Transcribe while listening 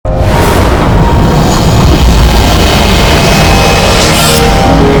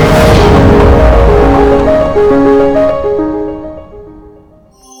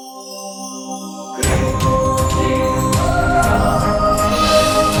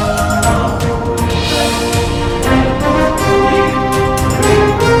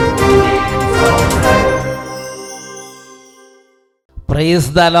Praise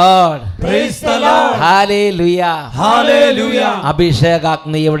the Lord. Praise the Lord. Hallelujah. Hallelujah.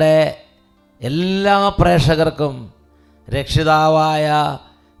 അഭിഷേകാഗ്നിയുടെ എല്ലാ പ്രേക്ഷകർക്കും രക്ഷിതാവായ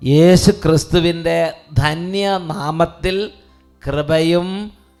യേശു ക്രിസ്തുവിൻ്റെ ധന്യനാമത്തിൽ കൃപയും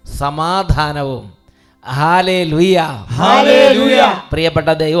സമാധാനവും. ഹല്ലേലൂയ. ഹല്ലേലൂയ. പ്രിയപ്പെട്ട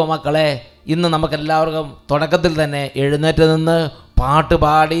ദൈവമക്കളെ, ഇന്ന് നമുക്കെല്ലാവർക്കും തുടക്കത്തിൽ തന്നെ എഴുന്നേറ്റ് നിന്ന് പാട്ട്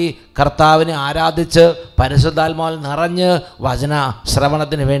പാടി കർത്താവിനെ ആരാധിച്ച് പരിശുദ്ധാത്മാവിൽ നിറഞ്ഞ് വചന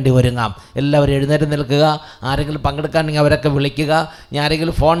ശ്രവണത്തിന് വേണ്ടി ഒരുങ്ങാം. എല്ലാവരും എഴുന്നേറ്റ് നിൽക്കുക. ആരെങ്കിലും പങ്കെടുക്കാണെങ്കിൽ അവരൊക്കെ വിളിക്കുക. ഞാൻ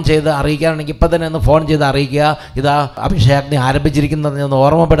ആരെങ്കിലും ഫോൺ ചെയ്ത് അറിയിക്കുകയാണെങ്കിൽ ഇപ്പം തന്നെ ഒന്ന് ഫോൺ ചെയ്ത് അറിയിക്കുക. ഇതാ അഭിഷേകാഗ്നി ആരംഭിച്ചിരിക്കുന്നത് ഒന്ന്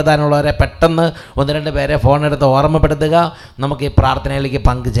ഓർമ്മപ്പെടുത്താനുള്ളവരെ പെട്ടെന്ന് ഒന്ന് രണ്ട് പേരെ ഫോണെടുത്ത് ഓർമ്മപ്പെടുത്തുക. നമുക്ക് ഈ പ്രാർത്ഥനയിലേക്ക്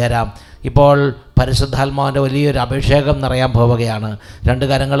പങ്കുചേരാം. ഇപ്പോൾ പരിശുദ്ധാത്മാവിൻ്റെ വലിയൊരു അഭിഷേകം നിറയാൻ പോവുകയാണ്. രണ്ട്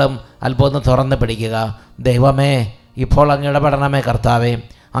കരങ്ങളും അല്പം ഒന്ന് തുറന്ന് പിടിക്കുക. ദൈവമേ, ഇപ്പോൾ അങ്ങ് ഇടപെടണമേ കർത്താവേ.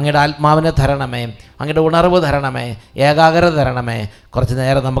 അങ്ങയുടെ ആത്മാവിനെ തരണമേ, അങ്ങയുടെ ഉണർവ് തരണമേ, ഏകാഗ്രത തരണമേ. കുറച്ച്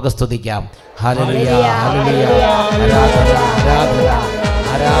നേരം നമുക്ക് സ്തുതിക്കാം. Hallelujah, hallelujah. ആരാധന, ആരാധന,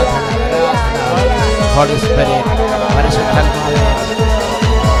 ആരാധന, ആരാധന. ഹോളി സ്പിരിറ്റ്, പരിശുദ്ധാത്മാവേ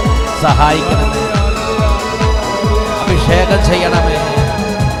സഹായിക്കണമേ, അഭിഷേകം ചെയ്യണമേ.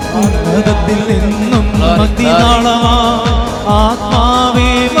 ഉന്നതത്തിൽ നിന്നും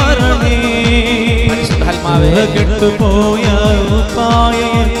ആത്മാവേ വരണേ. കെട്ടുപോയ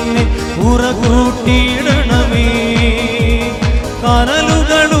ഉപ്പായനെ ഉറകൂട്ടിയിടണമേ.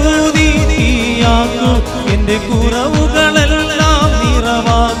 കനലുകളൂതി തീയാക്കൂ, എന്റെ കുറവുകളെല്ലാം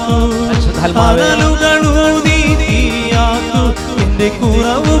നിറവാക്കൂ. കനലുകളൂതി തീയാക്കൂ, എന്റെ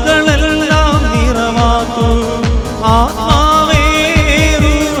കുറവുകളെല്ലാം നിറവാക്കൂ. ആത്മാവേ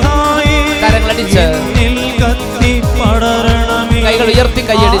റൂഹായേ, എന്നിൽ കത്തി പടരണമേ. കൈകൾ ഉയർത്തി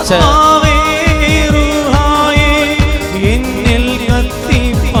കൈയടിച്ച് എന്നിൽ കത്തി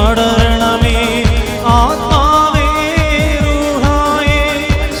പടരണമേ. ആത്മാവേ റൂഹായേ,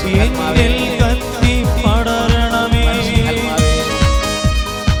 എന്നിൽ കത്തി പടരണമേ.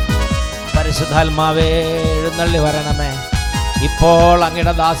 പരിശുദ്ധാത്മാവേ എഴുന്നള്ളി വരണമേ. ഇപ്പോൾ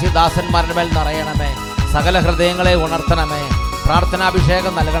അങ്ങയുടെ ദാസന്മാരുടെ മേൽ നിറയണമേ. സകല ഹൃദയങ്ങളെ ഉണർത്തണമേ.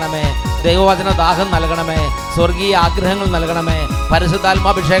 പ്രാർത്ഥനാഭിഷേകം നൽകണമേ. ദൈവവചന ദാഹം നൽകണമേ. സ്വർഗീയ ആഗ്രഹങ്ങൾ നൽകണമേ.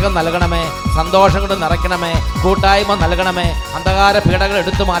 പരിശുദ്ധാത്മാഭിഷേകം നൽകണമേ. സന്തോഷം കൊണ്ട് നിറയ്ക്കണമേ. കൂട്ടായ്മ നൽകണമേ. അന്ധകാര പീഡകൾ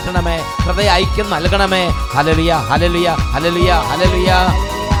എടുത്തു മാറ്റണമേ. ഹൃദയ ഐക്യം നൽകണമേ. ഹല്ലേലൂയ, ഹല്ലേലൂയ, ഹല്ലേലൂയ, ഹല്ലേലൂയ.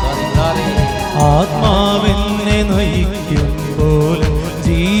 ആത്മാവെന്നെ നയിക്കുമ്പോൾ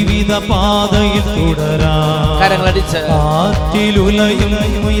ജീവിത പാതയിൽ തുടരാം. കരങ്ങളടിച്ച് കാറ്റിലുലയും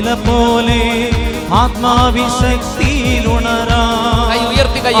മുയില പോലെ ആത്മാവിശക്തിയിലുണരാം.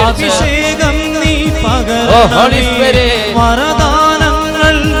 അഭിഷേകം നീ പകരണമേ.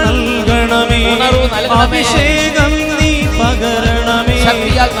 വരദാനങ്ങൾ നൽകണമേ. അഭിഷേകം നീ പകരണമേ.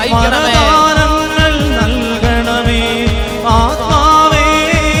 വരദാനങ്ങൾ നൽകണമേ. ആത്മാവേ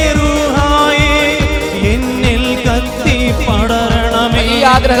റൂഹായേ, എന്നിൽ കത്തി പടരണമേ.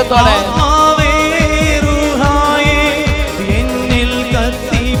 ആഗ്രഹത്തോടെ ആത്മാവേ റൂഹായേ, എന്നിൽ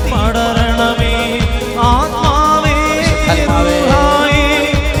കത്തി പടരണമേ. ആത്മാവേ റൂഹായേ,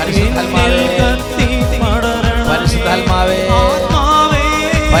 എന്നിൽ കത്തി പടരണമേ. പരിശുദ്ധാത്മാവേ, ആത്മാവേ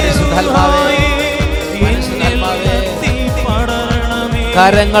പരിശുദ്ധാത്മാവേ, എന്നിൽ കത്തി പടരണമേ.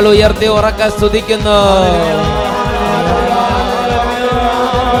 കരങ്ങൾ ഉയർത്തി ഉറക്കെ സ്തുതിക്കുന്നു.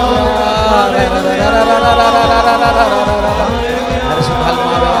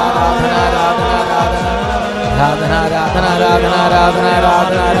 ആരാധന, ആരാധന, ആരാധന, ആരാധന, ആരാധന,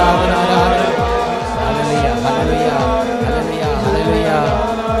 ആരാധന, ആരാധന. ഹല്ലേലൂയ, ഹല്ലേലൂയ, ഹല്ലേലൂയ, ഹല്ലേലൂയ.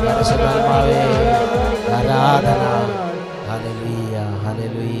 പരിശുദ്ധാത്മാവേ ആരാധന. ഹല്ലേലൂയ,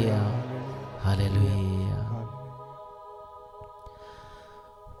 ഹല്ലേലൂയ, ഹല്ലേലൂയ.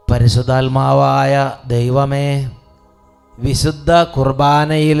 പരിശുദ്ധാത്മാവായ ദൈവമേ, വിശുദ്ധ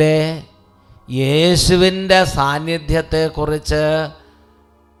കുർബാനയിലെ യേശുവിൻ്റെ സാന്നിധ്യത്തെക്കുറിച്ച്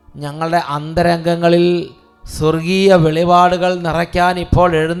ഞങ്ങളുടെ അന്തരംഗങ്ങളിൽ സ്വർഗീയ വെളിപാടുകൾ നിറയ്ക്കാൻ ഇപ്പോൾ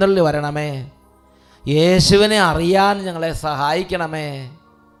എഴുന്നള്ളി വരണമേ. യേശുവിനെ അറിയാൻ ഞങ്ങളെ സഹായിക്കണമേ.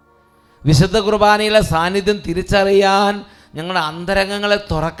 വിശുദ്ധ കുർബാനയിലെ സാന്നിധ്യം തിരിച്ചറിയാൻ ഞങ്ങളുടെ അന്തരംഗങ്ങളെ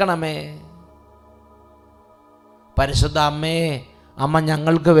തുറക്കണമേ. പരിശുദ്ധ അമ്മേ, അമ്മ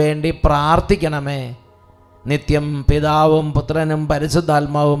ഞങ്ങൾക്ക് വേണ്ടി പ്രാർത്ഥിക്കണമേ. നിത്യം പിതാവും പുത്രനും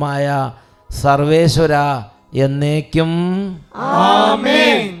പരിശുദ്ധാത്മാവുമായ സർവേശ്വര എന്നേക്കും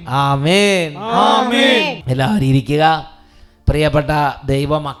ആമേൻ, ആമേൻ, ആമേൻ. എല്ലാവരും ഇരിക്കുക. പ്രിയപ്പെട്ട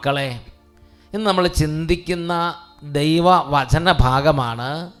ദൈവമക്കളെ, ഇന്ന് നമ്മൾ ചിന്തിക്കുന്ന ദൈവവചന ഭാഗമാണ്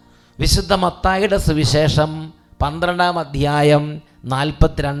വിശുദ്ധ മത്തായിയുടെ സുവിശേഷം 12-ാം അധ്യായം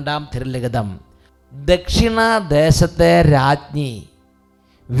 42-ാം തിരുലിഖിതം. ദക്ഷിണ ദേശത്തെ രാജ്ഞി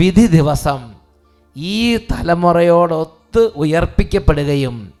വിധി ദിവസം ഈ തലമുറയോട്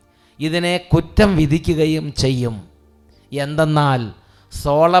ഉയർപ്പിക്കപ്പെടുകയും ഇതിനെ കുറ്റം വിധിക്കുകയും ചെയ്യും. എന്തെന്നാൽ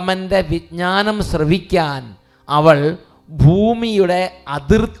സോളമൻ്റെ വിജ്ഞാനം ശ്രവിക്കാൻ അവൾ ഭൂമിയുടെ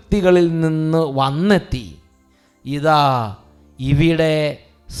അതിർത്തികളിൽ നിന്ന് വന്നെത്തി. ഇതാ ഇവിടെ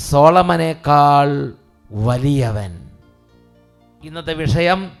സോളമനേക്കാൾ വലിയവൻ. ഇന്നത്തെ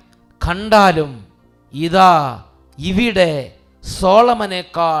വിഷയം കണ്ടാലും ഇതാ ഇവിടെ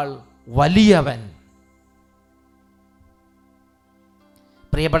സോളമനേക്കാൾ വലിയവൻ.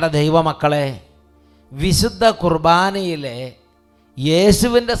 പ്രിയപ്പെട്ട ദൈവമക്കളെ, വിശുദ്ധ കുർബാനയിലെ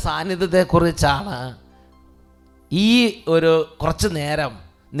യേശുവിൻ്റെ സാന്നിധ്യത്തെക്കുറിച്ചാണ് ഈ ഒരു കുറച്ച് നേരം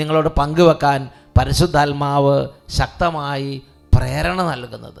നിങ്ങളോട് പങ്കുവെക്കാൻ പരിശുദ്ധാത്മാവ് ശക്തമായി പ്രേരണ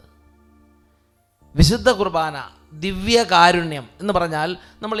നൽകുന്നത്. വിശുദ്ധ കുർബാന, ദിവ്യകാരുണ്യം എന്ന് പറഞ്ഞാൽ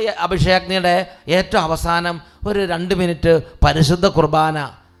നമ്മൾ ഈ അഭിഷേകജ്ഞയുടെ ഏറ്റവും അവസാനം ഒരു 2 മിനിറ്റ് പരിശുദ്ധ കുർബാന,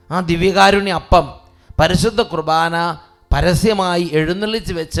 ആ ദിവ്യകാരുണ്യ അപ്പം, പരിശുദ്ധ കുർബാന പരസ്യമായി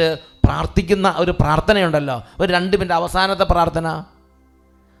എഴുന്നള്ളിച്ച് വെച്ച് പ്രാർത്ഥിക്കുന്ന ഒരു പ്രാർത്ഥനയുണ്ടല്ലോ, ഒരു 2 മിനിറ്റ് അവസാനത്തെ പ്രാർത്ഥന.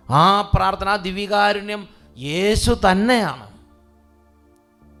 ആ പ്രാർത്ഥന, ദിവ്യകാരുണ്യം യേശു തന്നെയാണ്.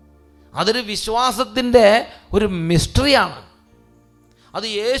 അതൊരു വിശ്വാസത്തിൻ്റെ ഒരു മിസ്റ്ററിയാണ്. അത്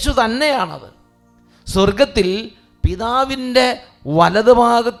യേശു തന്നെയാണത്. സ്വർഗത്തിൽ പിതാവിൻ്റെ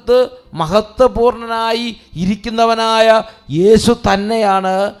വലതുഭാഗത്ത് മഹത്വപൂർണനായി ഇരിക്കുന്നവനായ യേശു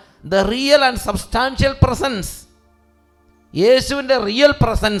തന്നെയാണ് the real and substantial presence. യേശുവിൻ്റെ റിയൽ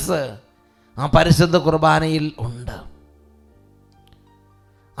പ്രസൻസ് ആ പരിശുദ്ധ കുർബാനയിൽ ഉണ്ട്.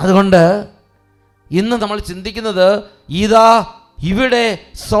 അതുകൊണ്ട് ഇന്ന് നമ്മൾ ചിന്തിക്കുന്നത്, ഇതാ ഇവിടെ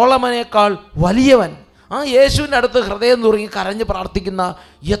സോളമനേക്കാൾ വലിയവൻ. ആ യേശുവിൻ്റെ അടുത്ത് ഹൃദയം നുറുങ്ങി കരഞ്ഞ് പ്രാർത്ഥിക്കുന്ന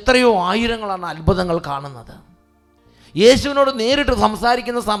എത്രയോ ആയിരങ്ങളാണ് അത്ഭുതങ്ങൾ കാണുന്നത്. യേശുവിനോട് നേരിട്ട്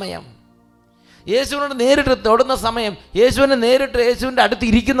സംസാരിക്കുന്ന സമയം, യേശുവിനോട് നേരിട്ട് തൊടുന്ന സമയം, യേശുവിൻ്റെ അടുത്ത്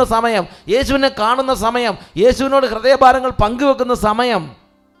ഇരിക്കുന്ന സമയം, യേശുവിനെ കാണുന്ന സമയം, യേശുവിനോട് ഹൃദയഭാരങ്ങൾ പങ്കുവെക്കുന്ന സമയം,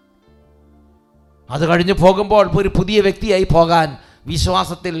 അത് കഴിഞ്ഞ് പോകുമ്പോൾ ഒരു പുതിയ വ്യക്തിയായി പോകാൻ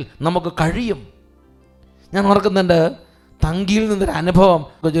വിശ്വാസത്തിൽ നമുക്ക് കഴിയും. ഞാൻ ഓർക്കുന്നുണ്ട്, തങ്കിയിൽ നിന്നൊരു അനുഭവം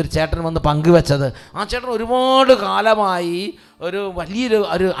ഒരു ചേട്ടൻ വന്ന് പങ്കുവെച്ചത്. ആ ചേട്ടൻ ഒരുപാട് കാലമായി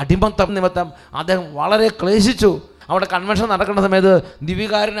വലിയൊരു അടിമത്തം നിമിത്തം അദ്ദേഹം വളരെ ക്ലേശിച്ചു. അവിടെ കൺവെൻഷൻ നടക്കുന്ന സമയത്ത്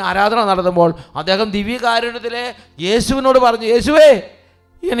ദിവ്യകാരുണ്യ ആരാധന നടത്തുമ്പോൾ അദ്ദേഹം ദിവ്യകാരുണ്യത്തിലെ യേശുവിനോട് പറഞ്ഞു, യേശുവേ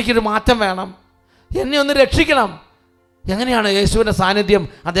എനിക്കൊരു മാറ്റം വേണം, എന്നെ ഒന്ന് രക്ഷിക്കണം. എങ്ങനെയാണ് യേശുവിൻ്റെ സാന്നിധ്യം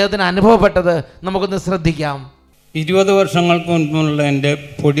അദ്ദേഹത്തിന് അനുഭവപ്പെട്ടത്? നമുക്കൊന്ന് ശ്രദ്ധിക്കാം. 20 വർഷങ്ങൾക്ക് മുൻപുള്ള എൻ്റെ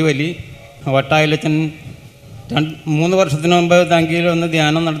പൊടിവലി വട്ടായിലച്ചൻ 3 വർഷത്തിന് മുമ്പ് തങ്കിയിൽ ഒന്ന്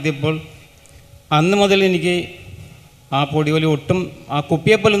ധ്യാനം നടത്തിയപ്പോൾ അന്ന് മുതൽ എനിക്ക് ആ പൊടിവലി ഒട്ടും ആ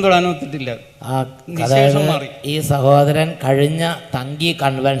കുപ്പിയെപ്പോലും തൊടാൻ ഒത്തിട്ടില്ല. ഈ സഹോദരൻ കഴിഞ്ഞ തങ്കി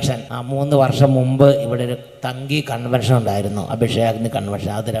കൺവെൻഷൻ, 3 വർഷം മുമ്പ് ഇവിടെ ഒരു തങ്കി കൺവെൻഷൻ ഉണ്ടായിരുന്നു, അഭിഷേകാഗ്നി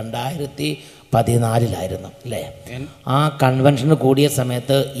കൺവെൻഷൻ. അത് 2014 അല്ലേ? ആ കൺവെൻഷന് കൂടിയ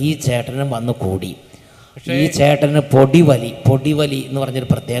സമയത്ത് ഈ ചേട്ടനും വന്ന് കൂടി. ഈ ചേട്ടന് പൊടിവലി എന്ന് പറഞ്ഞൊരു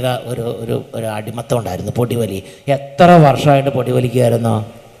പ്രത്യേക ഒരു അടിമത്തം ഉണ്ടായിരുന്നു. പൊടിവലി എത്ര വർഷമായിട്ട് പൊടിവലിക്കുമായിരുന്നു?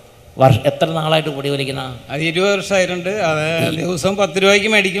 എത്ര നാളായിട്ട് പൊടിവലിക്കണ? അത് 20 വർഷമായിട്ടുണ്ട്. അത് ദിവസം 10 രൂപയ്ക്ക്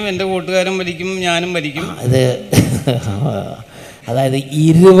മേടിക്കും, എൻ്റെ കൂട്ടുകാരും വലിക്കും, ഞാനും വലിക്കും. അതായത്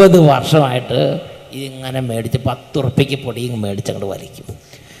 20 വർഷമായിട്ട് ഇങ്ങനെ മേടിച്ച് 10 ഉറുപ്പിക്ക് പൊടി മേടിച്ചങ്ങോട്ട് വലിക്കും.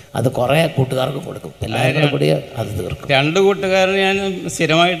 അത് കുറേ കൂട്ടുകാർക്ക് കൊടുക്കും, എല്ലാവരും കൂടി അത് തീർക്കും. 2 കൂട്ടുകാരനെ ഞാൻ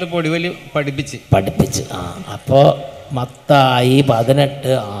സ്ഥിരമായിട്ട് പൊടിവലി പഠിപ്പിച്ച്. അപ്പോൾ മത്തായി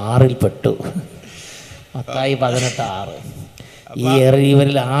 18:6 പെട്ടു. മത്തായി 18:6. ഈ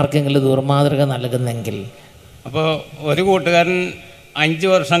ഇവരിൽ ആർക്കെങ്കിലും ദുർമാതൃക നൽകുന്നെങ്കിൽ. അപ്പോൾ ഒരു കൂട്ടുകാരൻ 5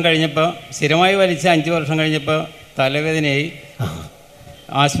 വർഷം കഴിഞ്ഞപ്പോൾ, സ്ഥിരമായി വലിച്ച് 5 വർഷം കഴിഞ്ഞപ്പോൾ തലവേദനയായി.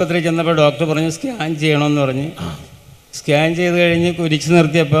 ആശുപത്രിയിൽ ചെന്നപ്പോൾ ഡോക്ടർ പറഞ്ഞു സ്കാൻ ചെയ്യണമെന്ന് പറഞ്ഞ്. സ്കാൻ ചെയ്ത് കഴിഞ്ഞ് കുരിച്ച്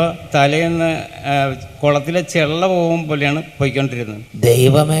നിർത്തിയപ്പോൾ തലേന്ന് കുളത്തിലെ ചെള്ള പോകും പോലെയാണ് പോയിക്കൊണ്ടിരുന്നത്.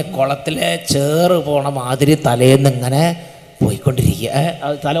 ദൈവമേ, കുളത്തിലെ ചേറ് പോണ മാതിരി തലേന്ന് ഇങ്ങനെ പോയിക്കൊണ്ടിരിക്കുക.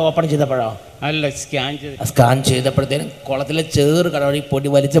 തല ഓപ്പൺ ചെയ്തപ്പോഴോ? അല്ല, സ്കാൻ ചെയ്തപ്പോഴത്തേനും കുളത്തിലെ ചേറ് കടവഴി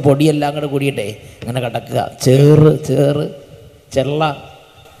വലിച്ച പൊടിയെല്ലാം കൂടെ കൂടിയിട്ടേ ഇങ്ങനെ കിടക്കുക. ചെള്ള.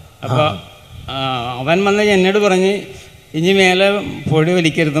 അപ്പോൾ അവൻ വന്ന് എന്നോട് പറഞ്ഞ് ഇനി മേലെ പൊടി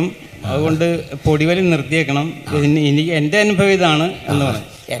വലിക്കരുതും, അതുകൊണ്ട് പൊടിവലി നിർത്തിയേക്കണം, എനിക്ക് എൻ്റെ അനുഭവം ഇതാണ് എന്ന് പറഞ്ഞു.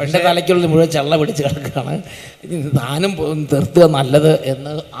 എൻ്റെ തലയ്ക്കുള്ളിൽ മുഴുവൻ ചെള്ള പിടിച്ച് കിടക്കുകയാണ്, താനും നിർത്തുക നല്ലത്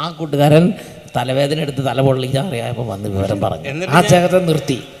എന്ന് ആ കൂട്ടുകാരൻ തലവേദന എടുത്ത് തല പൊള്ളിക്കാൻ അറിയായപ്പോൾ വന്ന് വിവരം പറഞ്ഞു. ആ ചേട്ടത്തെ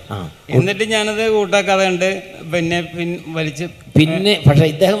നിർത്തി. എന്നിട്ട് ഞാനത് കൂട്ടാക്കാതെ ഉണ്ട് വലിച്ച് പക്ഷേ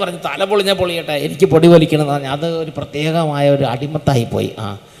ഇദ്ദേഹം പറഞ്ഞു തല പൊളിഞ്ഞാൽ പൊളിയട്ടെ, എനിക്ക് പൊടി വലിക്കണം എന്ന് പറഞ്ഞു. അത് ഒരു പ്രത്യേകമായ ഒരു അടിമത്തായിപ്പോയി.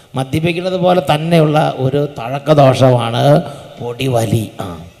 മദ്യപിക്കുന്നത് പോലെ തന്നെയുള്ള ഒരു തഴക്കദോഷമാണ് പൊടിവലി.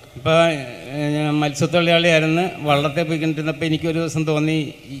 ഇപ്പോൾ മത്സ്യത്തൊഴിലാളിയായിരുന്നു, വള്ളത്തെ പോയിക്കൊണ്ടിരുന്നപ്പോൾ എനിക്കൊരു ദിവസം തോന്നി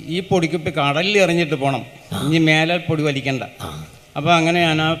ഈ പൊടിക്കുപ്പി കടലിൽ എറിഞ്ഞിട്ട് പോകണം, ഇനി മേലെ പൊടി വലിക്കണ്ട. അപ്പോൾ അങ്ങനെ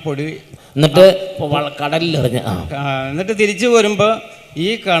ഞാൻ ആ പൊടി എന്നിട്ട് കടലിൽ എറിഞ്ഞ് എന്നിട്ട് തിരിച്ചു വരുമ്പോൾ ഈ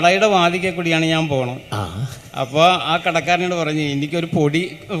കടയുടെ വാതിക്കൽ കൂടിയാണ് ഞാൻ പോകണം. അപ്പോൾ ആ കടക്കാരനോട് പറഞ്ഞു എനിക്കൊരു പൊടി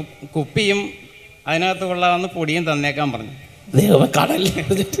കുപ്പിയും അതിനകത്ത് കൊള്ളാവുന്ന പൊടിയും തന്നേക്കാൻ പറഞ്ഞു. ദൈവം കടലിൽ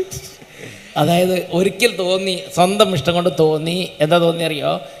എറിഞ്ഞിട്ട്, അതായത് ഒരിക്കൽ തോന്നി, സ്വന്തം ഇഷ്ടം കൊണ്ട് തോന്നി, എന്താ തോന്നി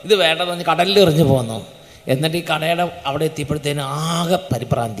അറിയോ, ഇത് വേണ്ടെന്ന് പറഞ്ഞ് കടലിൽ എറിഞ്ഞു പോന്നു. എന്നിട്ട് ഈ കടയുടെ അവിടെ എത്തിയപ്പോഴത്തേനും ആകെ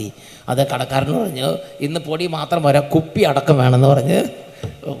പരിഭ്രാന്തി. അത് കടക്കാരന് പറഞ്ഞു ഇന്ന് പൊടി മാത്രം പോരാ, കുപ്പി അടക്കം വേണമെന്ന് പറഞ്ഞ്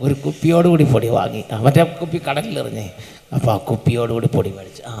ഒരു കുപ്പിയോടുകൂടി പൊടി വാങ്ങി. മറ്റേ കുപ്പി കടലിലെറിഞ്ഞേ, അപ്പോൾ ആ കുപ്പിയോടുകൂടി പൊടി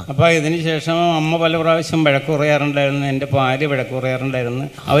മേടിച്ചു. അപ്പോൾ ഇതിന് ശേഷം അമ്മ പല പ്രാവശ്യം വഴക്ക് പറയാറുണ്ടായിരുന്നു, എൻ്റെ ഭാര്യ വഴക്ക് പറയാറുണ്ടായിരുന്നു.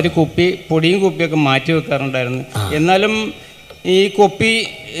 അവർ പൊടിയും കുപ്പിയൊക്കെ മാറ്റി വെക്കാറുണ്ടായിരുന്നു. എന്നാലും ഈ കുപ്പി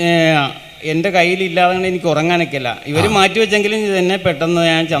എൻ്റെ കയ്യിലില്ലാതെ എനിക്ക് ഉറങ്ങാനൊക്കെ ഇല്ല. ഇവർ മാറ്റി വെച്ചെങ്കിലും തന്നെ പെട്ടെന്ന്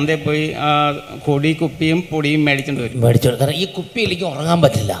ഞാൻ ചന്തയിൽ പോയി കുപ്പിയും പൊടിയും മേടിച്ചിട്ട് വരും. കാരണം ഈ കുപ്പിയിലേക്ക് ഉറങ്ങാൻ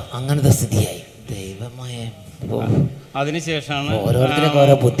പറ്റില്ല, അങ്ങനത്തെ സ്ഥിതിയായി. ദൈവമായ അതിനുശേഷമാണ് ഓരോരുത്തരൊക്കെ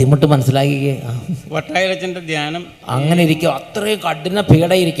ഓരോ ബുദ്ധിമുട്ട് മനസ്സിലാക്കി. വട്ടായിരച്ചൻ്റെ ധ്യാനം അങ്ങനെ ഇരിക്കും. അത്രയും കഠിന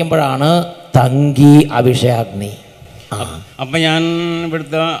പീഡ ഇരിക്കുമ്പോഴാണ് തങ്കി അഭിഷേകാഗ്നി. അപ്പം ഞാൻ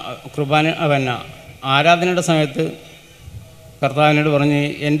ഇവിടുത്തെ കുർബാന ആരാധനയുടെ സമയത്ത് കർത്താവിനോട് പറഞ്ഞ്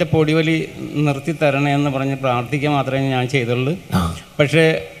എൻ്റെ പൊടിവലി നിർത്തി തരണേ എന്ന് പറഞ്ഞ് പ്രാർത്ഥിക്കുക മാത്രമേ ഞാൻ ചെയ്തുള്ളൂ. പക്ഷേ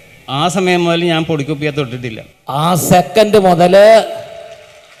ആ സമയം മുതൽ ഞാൻ പൊടിക്കുപ്പിയെ തൊട്ടിട്ടില്ല. ആ സെക്കൻഡ് മുതൽ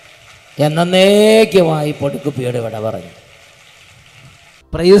എന്നേക്കുമായി പൊടിക്കുപ്പിയുടെ വിട പറഞ്ഞു.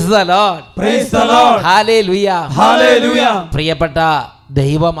 പ്രിയപ്പെട്ട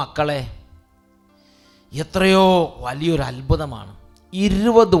ദൈവമക്കളെ, എത്രയോ വലിയൊരു അത്ഭുതമാണ്.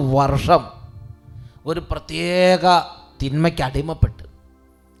 20 വർഷം ഒരു പ്രത്യേക തിന്മയ്ക്ക് അടിമപ്പെട്ട്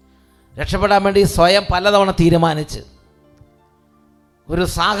രക്ഷപ്പെടാൻ വേണ്ടി സ്വയം പലതവണ തീരുമാനിച്ച് ഒരു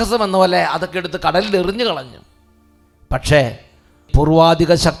സാഹസം എന്ന പോലെ അതൊക്കെ എടുത്ത് കടലിൽ എറിഞ്ഞു കളഞ്ഞു. പക്ഷേ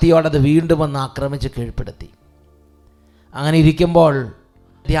പൂർവാധിക ശക്തിയോടെ അത് വീണ്ടും വന്ന് ആക്രമിച്ച് കീഴ്പ്പെടുത്തി. അങ്ങനെ ഇരിക്കുമ്പോൾ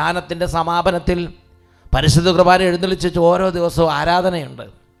ധ്യാനത്തിൻ്റെ സമാപനത്തിൽ പരിശുദ്ധ കുർബാന എഴുന്നള്ളിച്ച് ഓരോ ദിവസവും ആരാധനയുണ്ട്.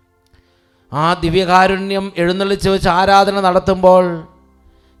 ആ ദിവ്യകാരുണ്യം എഴുന്നള്ളിച്ച് വെച്ച് ആരാധന നടത്തുമ്പോൾ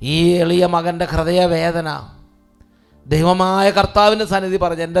ഈ എളിയ മകൻ്റെ ഹൃദയവേദന ദൈവമായ കർത്താവിൻ്റെ സന്നിധി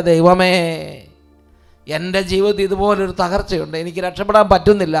പറഞ്ഞു, എൻ്റെ ദൈവമേ, എൻ്റെ ജീവിതത്തിൽ ഇതുപോലൊരു തകർച്ചയുണ്ട്, എനിക്ക് രക്ഷപ്പെടാൻ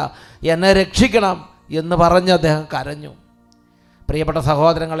പറ്റുന്നില്ല, എന്നെ രക്ഷിക്കണം എന്ന് പറഞ്ഞ് അദ്ദേഹം കരഞ്ഞു. പ്രിയപ്പെട്ട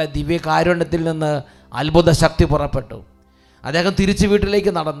സഹോദരങ്ങളെ, ദിവ്യകാരുണ്യത്തിൽ നിന്ന് അത്ഭുത ശക്തി പുറപ്പെട്ടു. അദ്ദേഹം തിരിച്ച്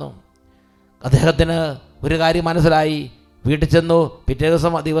വീട്ടിലേക്ക് നടന്നു. അദ്ദേഹത്തിന് ഒരു കാര്യം മനസ്സിലായി. വീട്ടിൽ ചെന്നു, പിറ്റേ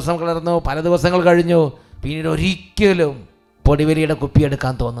ദിവസം കിടന്നു, പല ദിവസങ്ങൾ കഴിഞ്ഞു. പിന്നീട് ഒരിക്കലും പൊടിവലിയുടെ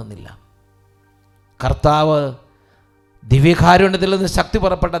കുപ്പിയെടുക്കാൻ തോന്നുന്നില്ല. കർത്താവ് ദിവ്യകാരുണ്യത്തിൽ നിന്ന് ശക്തി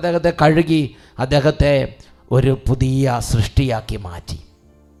പുറപ്പെട്ട് അദ്ദേഹത്തെ കഴുകി അദ്ദേഹത്തെ ഒരു പുതിയ സൃഷ്ടിയാക്കി മാറ്റി.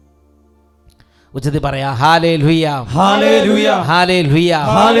 ഉച്ചത്തിൽ പറയാം ഹല്ലേലൂയ, ഹല്ലേലൂയ, ഹല്ലേലൂയ,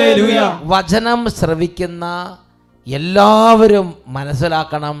 ഹല്ലേലൂയ. വചനം ശ്രവിക്കുന്ന എല്ലാവരും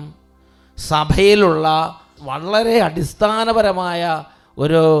മനസ്സിലാക്കണം, സഭയിലുള്ള വളരെ അടിസ്ഥാനപരമായ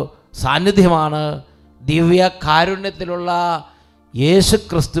ഒരു സാന്നിധ്യമാണ് ദിവ്യകാരുണ്യത്തിലുള്ള യേശു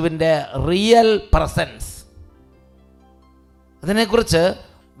ക്രിസ്തുവിൻ്റെ റിയൽ പ്രസൻസ്. അതിനെക്കുറിച്ച്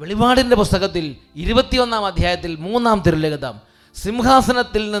വെളിപാടിൻ്റെ പുസ്തകത്തിൽ 21-ാം അധ്യായത്തിൽ 3-ാം തിരുലിഖിതം,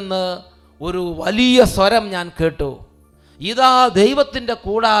 സിംഹാസനത്തിൽ നിന്ന് ഒരു വലിയ സ്വരം ഞാൻ കേട്ടു, ഇതാ ദൈവത്തിൻ്റെ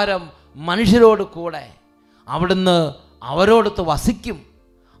കൂടാരം മനുഷ്യരോട് കൂടെ, അവിടുന്ന് അവരോടൊത്ത് വസിക്കും,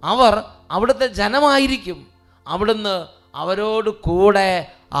 അവർ അവിടുത്തെ ജനമായിരിക്കും, അവിടുന്ന് അവരോട് കൂടെ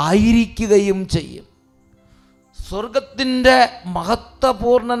ആയിരിക്കുകയും ചെയ്യും. സ്വർഗത്തിൻ്റെ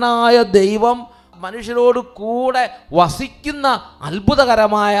മഹത്വപൂർണനായ ദൈവം മനുഷ്യരോട് കൂടെ വസിക്കുന്ന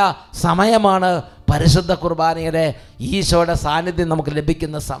അത്ഭുതകരമായ സമയമാണ് പരിശുദ്ധ കുർബാനയുടെ ഈശോയുടെ സാന്നിധ്യം നമുക്ക്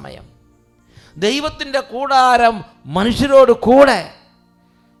ലഭിക്കുന്ന സമയം. ദൈവത്തിൻ്റെ കൂടാരം മനുഷ്യരോട് കൂടെ.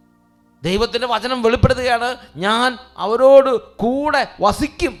 ദൈവത്തിൻ്റെ വചനം വെളിപ്പെടുത്തുകയാണ്, ഞാൻ അവരോട് കൂടെ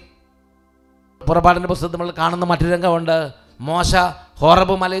വസിക്കും. പുറപ്പാടിൻ്റെ പുസ്തകത്തിൽ നമ്മൾ കാണുന്ന മറ്റൊരു രംഗമുണ്ട്. മോശ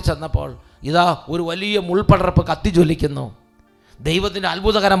ഹോറബ് മലയിൽ ചെന്നപ്പോൾ ഇതാ ഒരു വലിയ മുൾപടർപ്പ് കത്തിജ്വലിക്കുന്നു. ദൈവത്തിൻ്റെ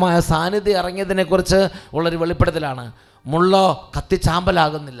അത്ഭുതകരമായ സാന്നിധ്യം ഇറങ്ങിയതിനെക്കുറിച്ച് ഉള്ളൊരു വെളിപ്പെടുത്തലാണ്. മുള്ളോ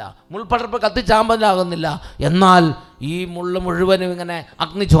കത്തിച്ചാമ്പലാകുന്നില്ല, മുൾപടർപ്പ് കത്തിച്ചാമ്പലാകുന്നില്ല, എന്നാൽ ഈ മുള്ള് മുഴുവനും ഇങ്ങനെ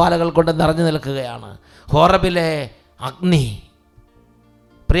അഗ്നിജ്വാലകൾ കൊണ്ട് നിറഞ്ഞു നിൽക്കുകയാണ്. ഹോറബിലെ അഗ്നി.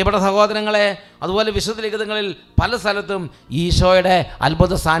 പ്രിയപ്പെട്ട സഹോദരങ്ങളെ, അതുപോലെ വിശുദ്ധ ലിഖിതങ്ങളിൽ പല സ്ഥലത്തും ഈശോയുടെ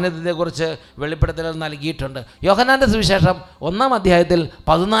അത്ഭുത സാന്നിധ്യത്തെക്കുറിച്ച് വെളിപ്പെടുത്തലുകൾ നൽകിയിട്ടുണ്ട്. യോഹന്നാൻ്റെ സുവിശേഷം 1-ാം അധ്യായത്തിൽ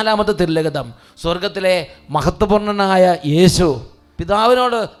 14-ാമത്തെ തിരുലിഖിതം, സ്വർഗത്തിലെ മഹത്വപൂർണനായ യേശു,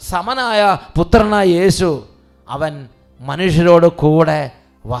 പിതാവിനോട് സമനായ പുത്രനായ യേശു, അവൻ മനുഷ്യരോട് കൂടെ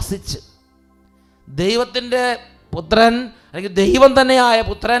വസിച്ച്. ദൈവത്തിൻ്റെ പുത്രൻ അല്ലെങ്കിൽ ദൈവം തന്നെയായ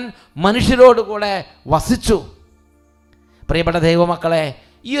പുത്രൻ മനുഷ്യരോട് കൂടെ വസിച്ചു. പ്രിയപ്പെട്ട ദൈവമക്കളെ,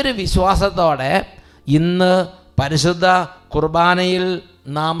 ഈ ഒരു വിശ്വാസത്തോടെ ഇന്ന് പരിശുദ്ധ കുർബാനയിൽ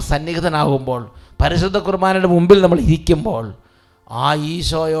നാം സന്നിഹിതനാകുമ്പോൾ, പരിശുദ്ധ കുർബാനയുടെ മുമ്പിൽ നമ്മൾ ഇരിക്കുമ്പോൾ, ആ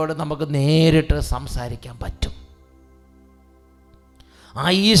ഈശോയോട് നമുക്ക് നേരിട്ട് സംസാരിക്കാൻ പറ്റും. ആ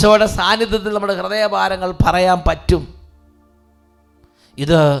ഈശോയുടെ സാന്നിധ്യത്തിൽ നമ്മുടെ ഹൃദയഭാരങ്ങൾ പറയാൻ പറ്റും.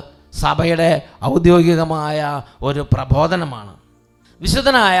 ഇത് സഭയുടെ ഔദ്യോഗികമായ ഒരു പ്രബോധനമാണ്.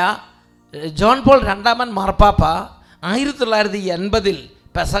 വിശുദ്ധനായ ജോൺ പോൾ രണ്ടാമൻ മാർപ്പാപ്പ 1980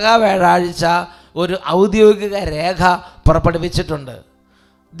 പെസഹ വ്യാഴാഴ്ച ഒരു ഔദ്യോഗിക രേഖ പുറപ്പെടുവിച്ചിട്ടുണ്ട്.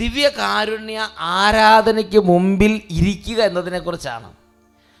 ദിവ്യകാരുണ്യ ആരാധനയ്ക്ക് മുമ്പിൽ ഇരിക്കുക എന്നതിനെക്കുറിച്ചാണ്.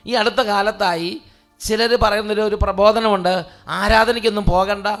 ഈ അടുത്ത കാലത്തായി ചിലർ പറയുന്നൊരു പ്രബോധനമുണ്ട്, ആരാധനയ്ക്കൊന്നും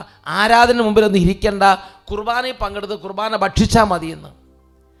പോകണ്ട, ആരാധന മുമ്പിലൊന്നും ഇരിക്കണ്ട, കുർബാനയിൽ പങ്കെടുത്ത് കുർബാന ഭക്ഷിച്ചാൽ മതിയെന്ന്.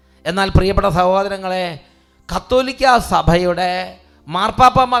 എന്നാൽ പ്രിയപ്പെട്ട സഹോദരങ്ങളെ, കത്തോലിക്ക സഭയുടെ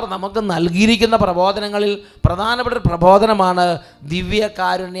മാർപ്പാപ്പമാർ നമുക്ക് നൽകിയിരിക്കുന്ന പ്രബോധനങ്ങളിൽ പ്രധാനപ്പെട്ട ഒരു പ്രബോധനമാണ്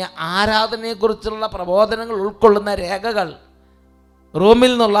ദിവ്യകാരുണ്യ ആരാധനയെക്കുറിച്ചുള്ള പ്രബോധനങ്ങൾ ഉൾക്കൊള്ളുന്ന രേഖകൾ.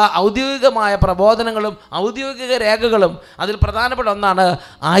 റോമിൽ നിന്നുള്ള ഔദ്യോഗികമായ പ്രബോധനങ്ങളും ഔദ്യോഗിക രേഖകളും. അതിൽ പ്രധാനപ്പെട്ട ഒന്നാണ്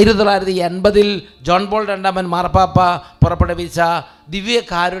 1980 ജോൺ പോൾ രണ്ടാമൻ മാർപ്പാപ്പ പുറപ്പെടുവിച്ച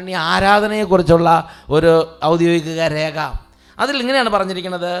ദിവ്യകാരുണ്യ ആരാധനയെക്കുറിച്ചുള്ള ഒരു ഔദ്യോഗിക രേഖ. അതിൽ ഇങ്ങനെയാണ്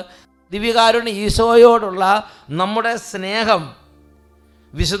പറഞ്ഞിരിക്കുന്നത്: ദിവ്യകാരുണ്യ ഈശോയോടുള്ള നമ്മുടെ സ്നേഹം,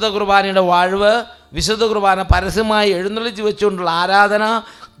 വിശുദ്ധ കുർബാനയുടെ വാഴ്വ്, വിശുദ്ധ കുർബാന പരസ്യമായി എഴുന്നള്ളിച്ച് വെച്ചുകൊണ്ടുള്ള ആരാധന,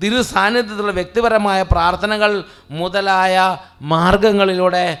 തിരു സാന്നിധ്യത്തിലുള്ള വ്യക്തിപരമായ പ്രാർത്ഥനകൾ മുതലായ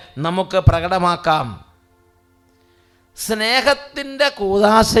മാർഗങ്ങളിലൂടെ നമുക്ക് പ്രകടമാക്കാം. സ്നേഹത്തിൻ്റെ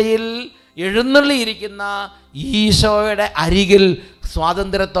കൂദാശയിൽ എഴുന്നള്ളിയിരിക്കുന്ന ഈശോയുടെ അരികിൽ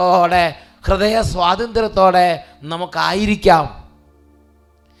സ്വാതന്ത്ര്യത്തോടെ, ഹൃദയ സ്വാതന്ത്ര്യത്തോടെ നമുക്കായിരിക്കാം.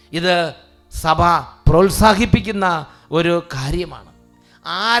 ഇത് സഭ പ്രോത്സാഹിപ്പിക്കുന്ന ഒരു കാര്യമാണ്.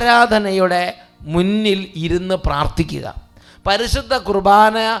 ആരാധനയുടെ മുന്നിൽ ഇരുന്ന് പ്രാർത്ഥിക്കുക. പരിശുദ്ധ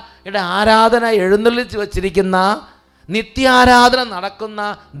കുർബാനയുടെ ആരാധന എഴുന്നള്ളിച്ച് വച്ചിരിക്കുന്ന, നിത്യാരാധന നടക്കുന്ന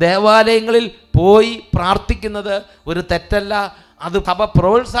ദേവാലയങ്ങളിൽ പോയി പ്രാർത്ഥിക്കുന്നത് ഒരു തെറ്റല്ല. അത് സഭ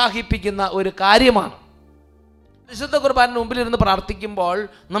പ്രോത്സാഹിപ്പിക്കുന്ന ഒരു കാര്യമാണ്. പരിശുദ്ധ കുർബാനയുടെ മുമ്പിലിരുന്ന് പ്രാർത്ഥിക്കുമ്പോൾ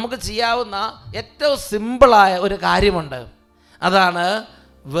നമുക്ക് ചെയ്യാവുന്ന ഏറ്റവും സിമ്പിളായ ഒരു കാര്യമുണ്ട്. അതാണ്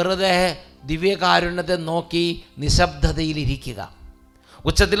വെറുതെ ദിവ്യകാരുണ്യത്തെ നോക്കി നിശബ്ദതയിലിരിക്കുക.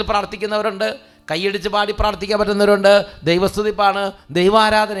 ഉച്ചത്തിൽ പ്രാർത്ഥിക്കുന്നവരുണ്ട്, കൈയടിച്ച് പാടി പ്രാർത്ഥിക്കാൻ പറ്റുന്നവരുണ്ട്, ദൈവസ്തുതിപ്പാണ്,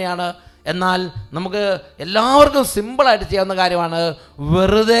 ദൈവാരാധനയാണ്. എന്നാൽ നമുക്ക് എല്ലാവർക്കും സിമ്പിളായിട്ട് ചെയ്യാവുന്ന കാര്യമാണ്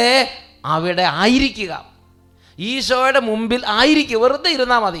വെറുതെ അവിടെ ആയിരിക്കുക. ഈശോയുടെ മുമ്പിൽ ആയിരിക്കുക, വെറുതെ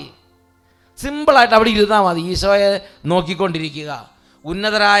ഇരുന്നാൽ മതി. സിമ്പിളായിട്ട് അവിടെ ഇരുന്നാൽ മതി, ഈശോയെ നോക്കിക്കൊണ്ടിരിക്കുക.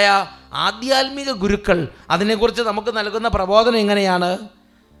 ഉന്നതരായ ആധ്യാത്മിക ഗുരുക്കൾ അതിനെക്കുറിച്ച് നമുക്ക് നൽകുന്ന പ്രബോധനം എങ്ങനെയാണ്?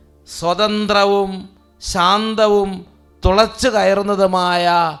 സ്വതന്ത്രവും ശാന്തവും തുളച്ചു കയറുന്നതുമായ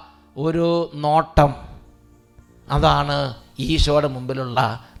ഒരു നോട്ടം, അതാണ് ഈശോയുടെ മുമ്പിലുള്ള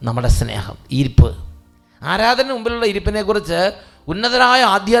നമ്മുടെ സ്നേഹം, ഇരിപ്പ്. ആരാധന മുമ്പിലുള്ള ഇരിപ്പിനെക്കുറിച്ച് ഉന്നതരായ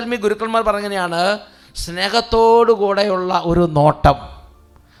ആധ്യാത്മിക ഗുരുക്കന്മാർ പറഞ്ഞെങ്ങനെയാണ്? സ്നേഹത്തോടു കൂടെയുള്ള ഒരു നോട്ടം,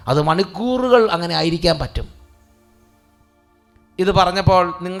 അത് മണിക്കൂറുകൾ അങ്ങനെ ആയിരിക്കാൻ പറ്റും. ഇത് പറഞ്ഞപ്പോൾ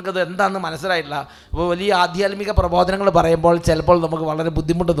നിങ്ങൾക്കത് എന്താണെന്ന് മനസ്സിലായിട്ടില്ല. അപ്പോൾ വലിയ ആധ്യാത്മിക പ്രബോധനങ്ങൾ പറയുമ്പോൾ ചിലപ്പോൾ നമുക്ക് വളരെ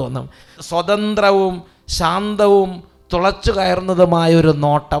ബുദ്ധിമുട്ട് തോന്നും. സ്വതന്ത്രവും ശാന്തവും തുളച്ചു കയറുന്നതുമായ ഒരു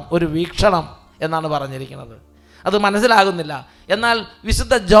നോട്ടം, ഒരു വീക്ഷണം എന്നാണ് പറഞ്ഞിരിക്കുന്നത്. അത് മനസ്സിലാകുന്നില്ല. എന്നാൽ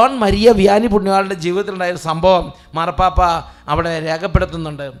വിശുദ്ധ ജോൺ മരിയ വിയാനി പുണ്യാളൻ്റെ ജീവിതത്തിലുണ്ടായ ഒരു സംഭവം മാർപ്പാപ്പ അവിടെ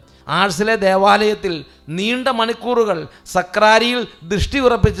രേഖപ്പെടുത്തുന്നുണ്ട്. ആഴ്സിലെ ദേവാലയത്തിൽ നീണ്ട മണിക്കൂറുകൾ സക്രാരിയിൽ ദൃഷ്ടി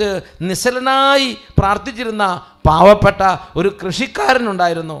ഉറപ്പിച്ച് നിശ്ചലനായി പ്രാർത്ഥിച്ചിരുന്ന പാവപ്പെട്ട ഒരു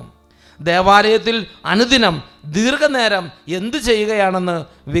കൃഷിക്കാരനുണ്ടായിരുന്നു. ദേവാലയത്തിൽ അനുദിനം ദീർഘനേരം എന്തു ചെയ്യുകയാണെന്ന്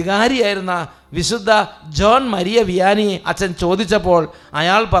വികാരിയായിരുന്ന വിശുദ്ധ ജോൺ മരിയ വിയാനി അച്ഛൻ ചോദിച്ചപ്പോൾ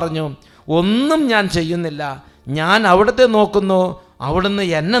അയാൾ പറഞ്ഞു, ഒന്നും ഞാൻ ചെയ്യുന്നില്ല, ഞാൻ അവിടുത്തെ നോക്കുന്നു, അവിടുന്ന്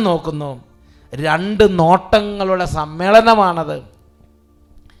എന്നെ നോക്കുന്നു. രണ്ട് നോട്ടങ്ങളുടെ സമ്മേളനമാണത്.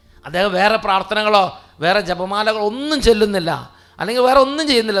 അദ്ദേഹം വേറെ പ്രാർത്ഥനകളോ വേറെ ജപമാലകളോ ഒന്നും ചൊല്ലുന്നില്ല, അല്ലെങ്കിൽ വേറെ ഒന്നും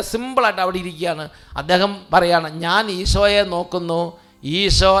ചെയ്യുന്നില്ല, സിമ്പിളായിട്ട് അവിടെ ഇരിക്കുകയാണ്. അദ്ദേഹം പറയാണ്, ഞാൻ ഈശോയെ നോക്കുന്നു,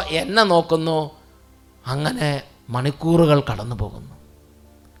 ഈശോ എന്നെ നോക്കുന്നു. അങ്ങനെ മണിക്കൂറുകൾ കടന്നു പോകുന്നു.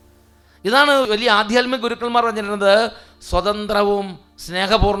 ഇതാണ് വലിയ ആധ്യാത്മിക ഗുരുക്കന്മാർ പറഞ്ഞിരുന്നത്. സ്വതന്ത്രവും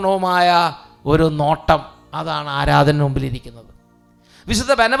സ്നേഹപൂർണവുമായ ഒരു നോട്ടം, അതാണ് ആരാധന മുമ്പിലിരിക്കുന്നത്.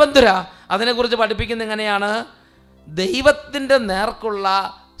 വിശുദ്ധ ബനബന്ധുര അതിനെക്കുറിച്ച് പഠിപ്പിക്കുന്നത് എങ്ങനെയാണ്? ദൈവത്തിൻ്റെ നേർക്കുള്ള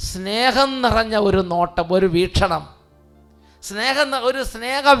സ്നേഹം നിറഞ്ഞ ഒരു നോട്ടം, ഒരു വീക്ഷണം, ഒരു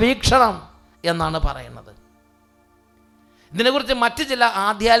സ്നേഹവീക്ഷണം എന്നാണ് പറയുന്നത്. ഇതിനെക്കുറിച്ച് മറ്റു ചില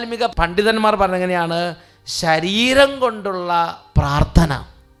ആധ്യാത്മിക പണ്ഡിതന്മാർ പറഞ്ഞെങ്ങനെയാണ്? ശരീരം കൊണ്ടുള്ള പ്രാർത്ഥന.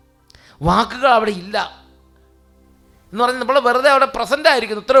 വാക്കുകൾ അവിടെ ഇല്ല, എന്ന് പറഞ്ഞാൽ നമ്മൾ വെറുതെ അവിടെ പ്രസൻ്റ്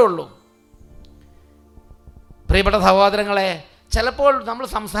ആയിരിക്കുന്നു, ഇത്രേ ഉള്ളൂ. പ്രിയപ്പെട്ട സഹോദരങ്ങളെ, ചിലപ്പോൾ നമ്മൾ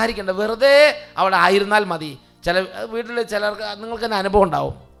സംസാരിക്കേണ്ട വെറുതെ അവിടെ ആയിരുന്നാൽ മതി. ചില വീട്ടിൽ ചിലർക്ക് നിങ്ങൾക്ക് തന്നെ അനുഭവം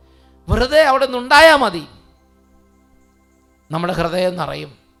ഉണ്ടാവും, വെറുതെ അവിടെ നിന്നുണ്ടായാൽ മതി, നമ്മുടെ ഹൃദയം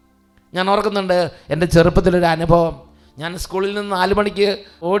നിറയും. ഞാൻ ഓർക്കുന്നുണ്ട് എൻ്റെ ചെറുപ്പത്തിലൊരു അനുഭവം. ഞാൻ സ്കൂളിൽ നിന്ന് 4 മണിക്ക്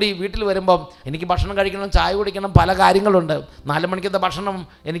ഓടി വീട്ടിൽ വരുമ്പം എനിക്ക് ഭക്ഷണം കഴിക്കണം, ചായ കുടിക്കണം, പല കാര്യങ്ങളുണ്ട്. 4 മണിക്കത്തെ ഭക്ഷണം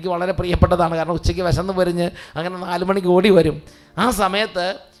എനിക്ക് വളരെ പ്രിയപ്പെട്ടതാണ്. കാരണം ഉച്ചയ്ക്ക് വിശന്ന് വരിഞ്ഞ് അങ്ങനെ 4 മണിക്ക് ഓടി വരും. ആ സമയത്ത്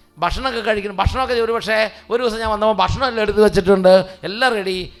ഭക്ഷണമൊക്കെ കഴിക്കണം. ഭക്ഷണമൊക്കെ ഒരു ദിവസം ഞാൻ വന്നപ്പോൾ ഭക്ഷണമെല്ലാം എടുത്ത് വെച്ചിട്ടുണ്ട്, എല്ലാം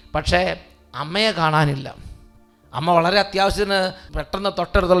റെഡി. പക്ഷേ അമ്മയെ കാണാനില്ല. അമ്മ വളരെ അത്യാവശ്യത്തിന് പെട്ടെന്ന്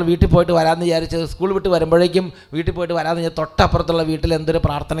തൊട്ടടുത്തുള്ള വീട്ടിൽ പോയിട്ട് വരാമെന്ന് വിചാരിച്ച് സ്കൂൾ വിട്ട് വരുമ്പോഴേക്കും വീട്ടിൽ പോയിട്ട് വരാമെന്ന് വിചാരിച്ച് തൊട്ടപ്പുറത്തുള്ള വീട്ടിൽ എന്തൊരു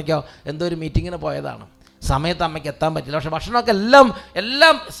പ്രാർത്ഥനയ്ക്കോ എന്തോ ഒരു മീറ്റിങ്ങിന് പോയതാണ്. സമയത്ത് അമ്മയ്ക്ക് എത്താൻ പറ്റില്ല. പക്ഷേ ഭക്ഷണമൊക്കെ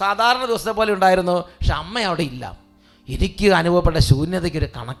എല്ലാം സാധാരണ ദിവസത്തെ പോലെ ഉണ്ടായിരുന്നു. പക്ഷെ അമ്മ അവിടെ ഇല്ല. എനിക്ക് അനുഭവപ്പെട്ട ശൂന്യതയ്ക്കൊരു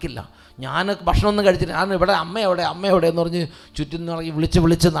കണക്കില്ല. ഞാൻ ഭക്ഷണമൊന്നും കഴിച്ചില്ല. ഞാൻ ഇവിടെ അമ്മയോടെ എന്ന് പറഞ്ഞ് ചുറ്റും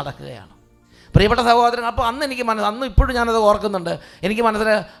വിളിച്ച് നടക്കുകയാണ്. പ്രിയപ്പെട്ട സഹോദരൻ, അപ്പോൾ അന്ന് എനിക്ക് അന്ന് ഇപ്പോഴും ഞാനത് ഓർക്കുന്നുണ്ട്. എനിക്ക്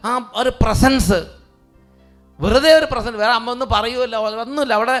മനസ്സിലായി ആ ഒരു പ്രസൻസ്, വെറുതെ ഒരു പ്രസൻസ്, വേറെ അമ്മ ഒന്നും പറയുമല്ലോ,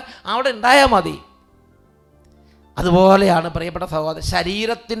 ഒന്നുമില്ല, അവിടെ ഉണ്ടായാൽ മതി. അതുപോലെയാണ് പ്രിയപ്പെട്ട സഹോദരൻ,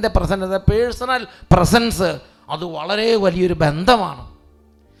 ശരീരത്തിൻ്റെ പ്രസൻസ്, പേഴ്സണൽ പ്രസൻസ്, അത് വളരെ വലിയൊരു ബന്ധമാണ്.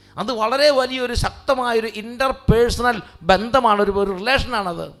 അത് വളരെ വലിയൊരു ശക്തമായൊരു ഇൻ്റർ പേഴ്സണൽ ബന്ധമാണ്, ഒരു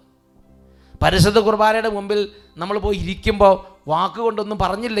റിലേഷനാണത്. പരിശുദ്ധ കുർബാനയുടെ മുമ്പിൽ നമ്മൾ പോയി ഇരിക്കുമ്പോൾ വാക്കുകൊണ്ടൊന്നും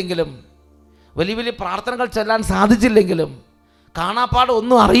പറഞ്ഞില്ലെങ്കിലും, വലിയ പ്രാർത്ഥനകൾ ചൊല്ലാൻ സാധിച്ചില്ലെങ്കിലും, കാണാപ്പാട്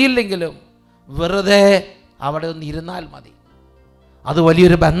ഒന്നും അറിയില്ലെങ്കിലും, വെറുതെ അവിടെ ഒന്ന് ഇരുന്നാൽ മതി. അത്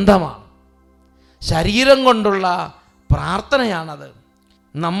വലിയൊരു ബന്ധമാണ്. ശരീരം കൊണ്ടുള്ള പ്രാർത്ഥനയാണത്.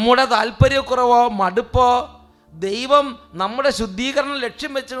 നമ്മുടെ താല്പര്യക്കുറവോ മടുപ്പോ, ദൈവം നമ്മുടെ ശുദ്ധീകരണം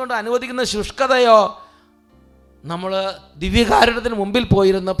ലക്ഷ്യം വെച്ചുകൊണ്ട് അനുവദിക്കുന്ന ശുഷ്കതയോ നമ്മൾ ദിവ്യകാരുണ്യത്തിന് മുമ്പിൽ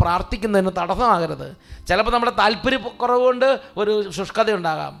പോയിരുന്ന് പ്രാർത്ഥിക്കുന്നതിന് തടസ്സമാകരുത്. ചിലപ്പോൾ നമ്മുടെ താല്പര്യക്കുറവ് കൊണ്ട് ഒരു ശുഷ്കത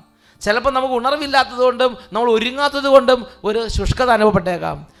ഉണ്ടാകാം. ചിലപ്പോൾ നമുക്ക് ഉണർവില്ലാത്തത് കൊണ്ടും നമ്മൾ ഒരുങ്ങാത്തത് കൊണ്ടും ഒരു ശുഷ്കത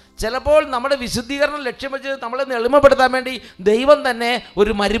അനുഭവപ്പെട്ടേക്കാം. ചിലപ്പോൾ നമ്മുടെ വിശുദ്ധീകരണം ലക്ഷ്യം വെച്ച് നമ്മളെ എളിമപ്പെടുത്താൻ വേണ്ടി ദൈവം തന്നെ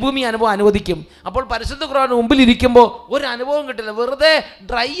ഒരു മരുഭൂമി അനുഭവം അനുവദിക്കും. അപ്പോൾ പരിശുദ്ധ ഖുർആൻ മുമ്പിൽ ഇരിക്കുമ്പോൾ ഒരു അനുഭവം കിട്ടില്ല, വെറുതെ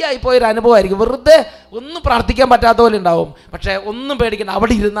ഡ്രൈ ആയിപ്പോയൊരു അനുഭവമായിരിക്കും. വെറുതെ ഒന്നും പ്രാർത്ഥിക്കാൻ പറ്റാത്ത പോലെ ഉണ്ടാവും. പക്ഷേ ഒന്നും പേടിക്കണ്ട,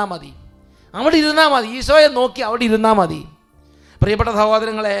 അവിടെ ഇരുന്നാൽ മതി. ഈശോയെ നോക്കി അവിടെ ഇരുന്നാൽ മതി. പ്രിയപ്പെട്ട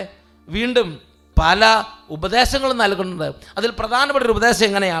സഹോദരങ്ങളെ, വീണ്ടും പല ഉപദേശങ്ങളും നൽകുന്നുണ്ട്. അതിൽ പ്രധാനപ്പെട്ട ഒരു ഉപദേശം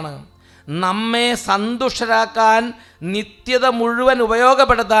എങ്ങനെയാണ്? നമ്മെ സന്തുഷ്ടരാക്കാൻ നിത്യത മുഴുവൻ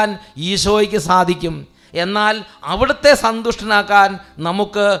ഉപയോഗപ്പെടുത്താൻ ഈശോയ്ക്ക് സാധിക്കും. എന്നാൽ അവിടുത്തെ സന്തുഷ്ടനാക്കാൻ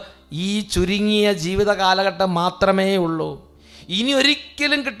നമുക്ക് ഈ ചുരുങ്ങിയ ജീവിത കാലഘട്ടം മാത്രമേ ഉള്ളൂ. ഇനി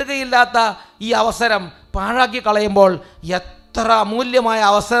ഒരിക്കലും കിട്ടുകയില്ലാത്ത ഈ അവസരം പാഴാക്കി കളയുമ്പോൾ എത്ര അമൂല്യമായ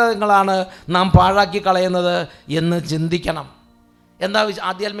അവസരങ്ങളാണ് നാം പാഴാക്കി കളയുന്നത് എന്ന് ചിന്തിക്കണം. എന്താ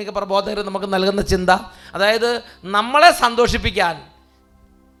ആധ്യാത്മിക പ്രബോധകർ നമുക്ക് നൽകുന്ന ചിന്ത? അതായത് നമ്മളെ സന്തോഷിപ്പിക്കാൻ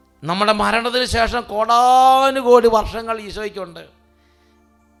നമ്മുടെ മരണത്തിന് ശേഷം കോടാനുകോടി വർഷങ്ങൾ ഈശോയ്ക്കുണ്ട്.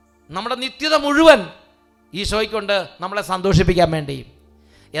 നമ്മുടെ നിത്യത മുഴുവൻ ഈശോയ്ക്കുണ്ട് നമ്മളെ സന്തോഷിപ്പിക്കാൻ വേണ്ടി.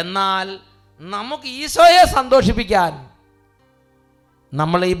 എന്നാൽ നമുക്ക് ഈശോയെ സന്തോഷിപ്പിക്കാൻ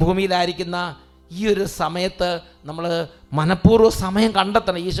നമ്മൾ ഈ ഭൂമിയിലായിരിക്കുന്ന ഈ ഒരു സമയത്ത് നമ്മൾ മനഃപൂർവ്വം സമയം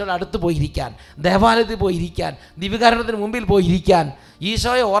കണ്ടെത്തണം. ഈശോയുടെ അടുത്ത് പോയിരിക്കാൻ, ദേവാലയത്തിൽ പോയിരിക്കാൻ, ദിവ്യകാരുണ്യത്തിന് മുമ്പിൽ പോയിരിക്കാൻ,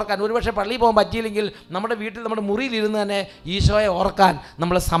 ഈശോയെ ഓർക്കാൻ. ഒരുപക്ഷെ പള്ളിയിൽ പോകാൻ പറ്റിയില്ലെങ്കിൽ നമ്മുടെ വീട്ടിൽ നമ്മുടെ മുറിയിലിരുന്ന് തന്നെ ഈശോയെ ഓർക്കാൻ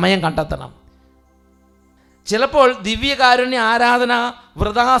നമ്മൾ സമയം കണ്ടെത്തണം. ചിലപ്പോൾ ദിവ്യകാരുണ്യ ആരാധന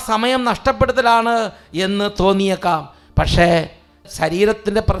വൃഥാ സമയം നഷ്ടപ്പെടുത്തലാണ് എന്ന് തോന്നിയേക്കാം. പക്ഷേ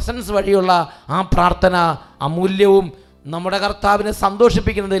ശരീരത്തിൻ്റെ പ്രസൻസ് വഴിയുള്ള ആ പ്രാർത്ഥന അമൂല്യവും നമ്മുടെ കർത്താവിനെ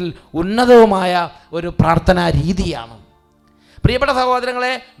സന്തോഷിപ്പിക്കുന്നതിൽ ഉന്നതവുമായ ഒരു പ്രാർത്ഥനാ രീതിയാണ്. പ്രിയപ്പെട്ട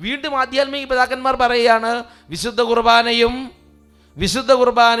സഹോദരങ്ങളെ, വീണ്ടും ആധ്യാത്മിക പിതാക്കന്മാർ പറയുകയാണ്, വിശുദ്ധ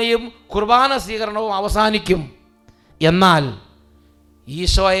കുർബാനയും കുർബാന സ്വീകരണവും അവസാനിക്കും. എന്നാൽ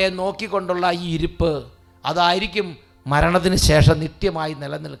ഈശോയെ നോക്കിക്കൊണ്ടുള്ള ഈ ഇരിപ്പ് അതായിരിക്കും മരണത്തിന് ശേഷം നിത്യമായി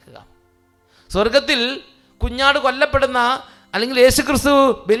നിലനിൽക്കുക. സ്വർഗത്തിൽ കുഞ്ഞാട് കൊല്ലപ്പെടുന്ന അല്ലെങ്കിൽ യേശുക്രിസ്തു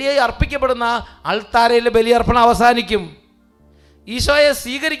ബലിയായി അർപ്പിക്കപ്പെടുന്ന അൾത്താരയിലെ ബലിയർപ്പണം അവസാനിക്കും. ഈശോയെ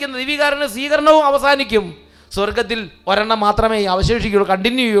സ്വീകരിക്കുന്ന ദിവ്യകാരുണ്യ സ്വീകരണവും അവസാനിക്കും. സ്വർഗത്തിൽ ഒരെണ്ണം മാത്രമേ അവശേഷിക്കുകയുള്ളൂ,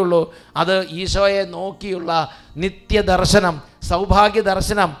 കണ്ടിന്യൂ ചെയ്യുള്ളൂ. അത് ഈശോയെ നോക്കിയുള്ള നിത്യദർശനം, സൗഭാഗ്യ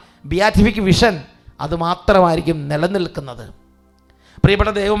ദർശനം, ബിയാറ്റിഫിക് വിഷൻ, അത് മാത്രമായിരിക്കും നിലനിൽക്കുന്നത്.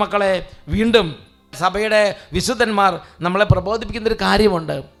 പ്രിയപ്പെട്ട ദൈവമക്കളെ, വീണ്ടും സഭയുടെ വിശുദ്ധന്മാർ നമ്മളെ പ്രബോധിപ്പിക്കുന്നൊരു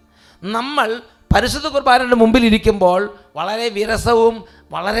കാര്യമുണ്ട്. നമ്മൾ പരിശുദ്ധ കുർബാനയുടെ മുമ്പിൽ ഇരിക്കുമ്പോൾ വളരെ വിരസവും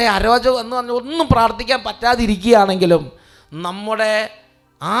വളരെ അരോചകവും എന്ന് പറഞ്ഞാൽ ഒന്നും പ്രാർത്ഥിക്കാൻ പറ്റാതിരിക്കുകയാണെങ്കിലും നമ്മുടെ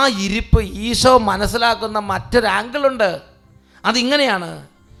ആ ഇരിപ്പ് ഈശോ മനസ്സിലാക്കുന്ന മറ്റൊരു ആംഗിളുണ്ട്. അതിങ്ങനെയാണ്: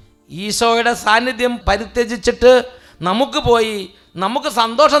 ഈശോയുടെ സാന്നിധ്യം പരിത്യജിച്ചിട്ട് നമുക്ക് പോയി നമുക്ക്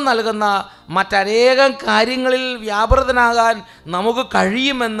സന്തോഷം നൽകുന്ന മറ്റനേകം കാര്യങ്ങളിൽ വ്യാപൃതനാകാൻ നമുക്ക്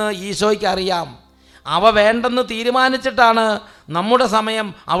കഴിയുമെന്ന് ഈശോയ്ക്ക് അറിയാം. അവ വേണ്ടെന്ന് തീരുമാനിച്ചിട്ടാണ് നമ്മുടെ സമയം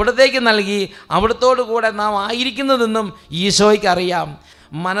അവിടത്തേക്ക് നൽകി അവിടത്തോടു കൂടെ നാം ആയിരിക്കുന്നതെന്നും ഈശോയ്ക്ക് അറിയാം.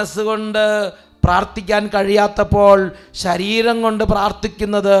 മനസ്സുകൊണ്ട് പ്രാർത്ഥിക്കാൻ കഴിയാത്തപ്പോൾ ശരീരം കൊണ്ട്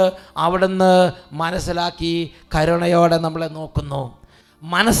പ്രാർത്ഥിക്കുന്നത് അവിടുന്ന് മനസ്സിലാക്കി കരുണയോടെ നമ്മളെ നോക്കുന്നു.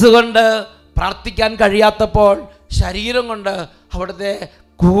 മനസ്സുകൊണ്ട് പ്രാർത്ഥിക്കാൻ കഴിയാത്തപ്പോൾ ശരീരം കൊണ്ട് അവിടുത്തെ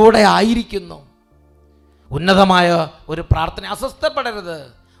കൂടെ ആയിരിക്കുന്നു. ഉന്നതമായ ഒരു പ്രാർത്ഥന, അസ്വസ്ഥപ്പെടരുത്.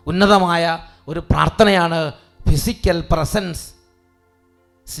 ഉന്നതമായ ഒരു പ്രാർത്ഥനയാണ് ഫിസിക്കൽ പ്രസൻസ്.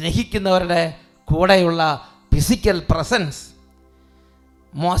 സ്നേഹിക്കുന്നവരുടെ കൂടെയുള്ള ഫിസിക്കൽ പ്രസൻസ്.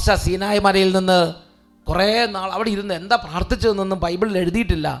 മോശ സീനായ് മലയിൽ നിന്ന് കുറേ നാൾ അവിടെ ഇരുന്ന് എന്താ പ്രാർത്ഥിച്ചതെന്നൊന്നും ബൈബിളിൽ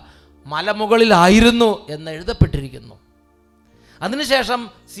എഴുതിയിട്ടില്ല. മലമുകളിലായിരുന്നു എന്ന് എഴുതപ്പെട്ടിരിക്കുന്നു. അതിനുശേഷം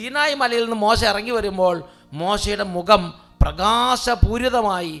സീനായ് മലയിൽ നിന്ന് മോശ ഇറങ്ങി വരുമ്പോൾ മോശയുടെ മുഖം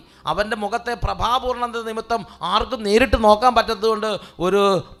പ്രകാശപൂരിതമായി. അവൻ്റെ മുഖത്തെ പ്രഭാപൂർണത നിമിത്തം ആർക്കും നേരിട്ട് നോക്കാൻ പറ്റാത്തതുകൊണ്ട് ഒരു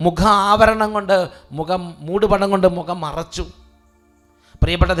മുഖ ആവരണം കൊണ്ട്, മുഖം മൂടുപടം കൊണ്ട് മുഖം മറച്ചു.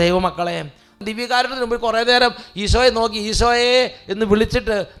 പ്രിയപ്പെട്ട ദൈവമക്കളെ, ദിവ്യകാരുണ്യത്തിന് മുമ്പിൽ കുറേ നേരം ഈശോയെ നോക്കി ഈശോയെ എന്ന്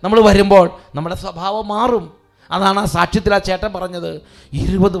വിളിച്ചിട്ട് നമ്മൾ വരുമ്പോൾ നമ്മുടെ സ്വഭാവം മാറും. അതാണ് ആ സാക്ഷ്യത്തിൽ ആ ചേട്ടൻ പറഞ്ഞത്.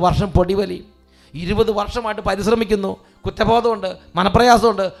 20 വർഷം പൊടിവലി, 20 വർഷമായിട്ട് പരിശ്രമിക്കുന്നു, കുറ്റബോധമുണ്ട്,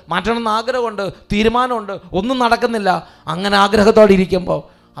 മനപ്രയാസമുണ്ട്, മാറ്റണമെന്ന് ആഗ്രഹമുണ്ട്, തീരുമാനമുണ്ട്, ഒന്നും നടക്കുന്നില്ല. അങ്ങനെ ആഗ്രഹത്തോടെ ഇരിക്കുമ്പോൾ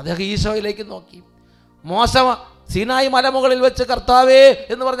അദ്ദേഹം ഈശോയിലേക്ക് നോക്കി. മോശ സീനായി മലമുകളിൽ വെച്ച് കർത്താവേ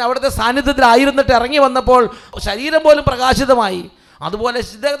എന്ന് പറഞ്ഞ് അവിടുത്തെ സാന്നിധ്യത്തിലായിരുന്നിട്ട് ഇറങ്ങി വന്നപ്പോൾ ശരീരം പോലും പ്രകാശിതമായി. അതുപോലെ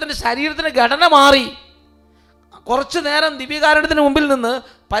ഇദ്ദേഹത്തിൻ്റെ ശരീരത്തിൻ്റെ ഘടന മാറി. കുറച്ചു നേരം ദിവ്യകാരുണ്യത്തിന് മുമ്പിൽ നിന്ന്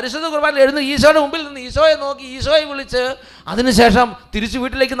പരിശുദ്ധ കുർബാനയിൽ എഴുന്ന ഈശോയുടെ മുമ്പിൽ നിന്ന് ഈശോയെ നോക്കി ഈശോയെ വിളിച്ച് അതിനുശേഷം തിരിച്ചു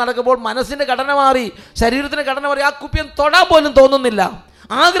വീട്ടിലേക്ക് നടക്കുമ്പോൾ മനസ്സിൻ്റെ ഘടന മാറി, ശരീരത്തിൻ്റെ ഘടന മാറി. ആ കുപ്പിയം തൊടാൻ പോലും തോന്നുന്നില്ല,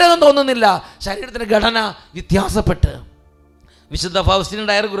 ആഗ്രഹം തോന്നുന്നില്ല. ശരീരത്തിൻ്റെ ഘടന വ്യത്യാസപ്പെട്ട്. വിശുദ്ധ ഫൗസ്റ്റീൻ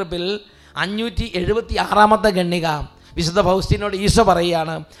ഡയറി കുറിപ്പിൽ 576 ഖണ്ഡിക വിശുദ്ധ ഫൗസ്റ്റീനോട് ഈശോ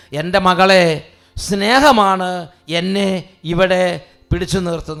പറയുകയാണ്, എൻ്റെ മകളെ, സ്നേഹമാണ് എന്നെ ഇവിടെ പിടിച്ചു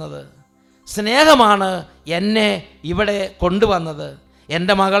നിർത്തുന്നത്, സ്നേഹമാണ് എന്നെ ഇവിടെ കൊണ്ടുവന്നത്.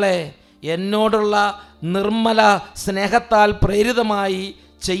 എൻ്റെ മകളെ, എന്നോടുള്ള നിർമ്മല സ്നേഹത്താൽ പ്രേരിതമായി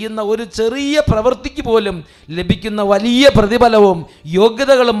ചെയ്യുന്ന ഒരു ചെറിയ പ്രവൃത്തിക്ക് പോലും ലഭിക്കുന്ന വലിയ പ്രതിഫലവും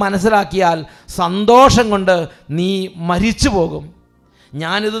യോഗ്യതകളും മനസ്സിലാക്കിയാൽ സന്തോഷം കൊണ്ട് നീ മരിച്ചു പോകും.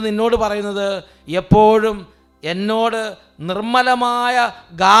 ഞാനിത് നിന്നോട് പറയുന്നത് എപ്പോഴും എന്നോട് നിർമ്മലമായ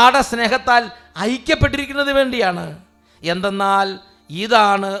ഗാഢസ്നേഹത്താൽ ഐക്യപ്പെട്ടിരിക്കുന്നത് വേണ്ടിയാണ്. എന്തെന്നാൽ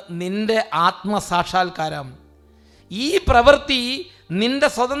ഇതാണ് നിൻ്റെ ആത്മസാക്ഷാത്കാരം. ഈ പ്രവൃത്തി നിൻ്റെ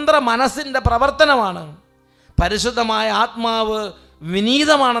സ്വതന്ത്ര മനസ്സിൻ്റെ പ്രവർത്തനമാണ്. പരിശുദ്ധമായ ആത്മാവ്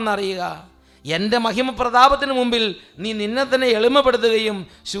വിനീതമാണെന്നറിയുക. എൻ്റെ മഹിമപ്രതാപത്തിന് മുമ്പിൽ നീ നിന്നെ തന്നെ എളിമപ്പെടുത്തുകയും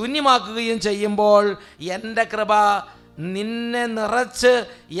ശൂന്യമാക്കുകയും ചെയ്യുമ്പോൾ എൻ്റെ കൃപ നിന്നെ നിറച്ച്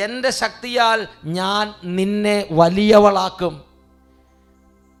എൻ്റെ ശക്തിയാൽ ഞാൻ നിന്നെ വലിയവളാക്കും.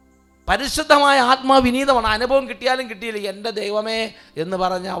 പരിശുദ്ധമായ ആത്മാവ് വിനീതമാണ്. അനുഭവം കിട്ടിയാലും കിട്ടിയില്ല എൻ്റെ ദൈവമേ എന്ന്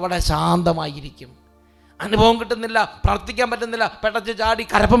പറഞ്ഞ് അവിടെ ശാന്തമായിരിക്കും. അനുഭവം കിട്ടുന്നില്ല, പ്രാർത്ഥിക്കാൻ പറ്റുന്നില്ല, പെട്ടച്ച് ചാടി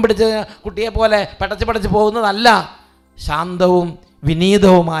കരപ്പം പിടിച്ച് കുട്ടിയെ പോലെ പെട്ടച്ച് പോകുന്നതല്ല. ശാന്തവും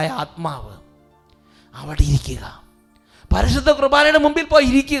വിനീതവുമായ ആത്മാവ് അവിടെ ഇരിക്കുക. പരിശുദ്ധ കുർബാനയുടെ മുമ്പിൽ പോയി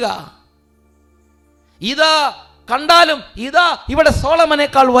ഇരിക്കുക. ഇതാ കണ്ടാലും ഇതാ ഇവിടെ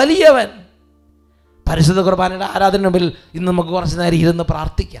സോളമനേക്കാൾ വലിയവൻ. പരിശുദ്ധ കുർബാനയുടെ ആരാധന മുമ്പിൽ ഇന്ന് നമുക്ക് കുറച്ച് നേരം ഇരുന്ന്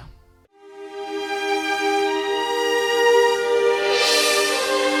പ്രാർത്ഥിക്കാം.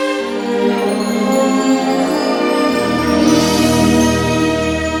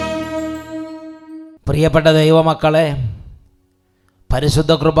 പ്രിയപ്പെട്ട ദൈവമക്കളെ,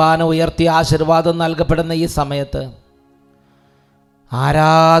 പരിശുദ്ധ കുർബാന ഉയർത്തി ആശീർവാദം നൽകപ്പെടുന്ന ഈ സമയത്ത്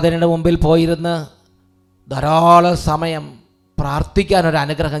ആരാധനയുടെ മുമ്പിൽ പോയിരുന്ന് ധാരാളം സമയം പ്രാർത്ഥിക്കാനൊരു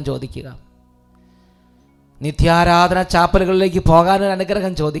അനുഗ്രഹം ചോദിക്കുക. നിത്യാരാധന ചാപ്പലുകളിലേക്ക് പോകാനൊരു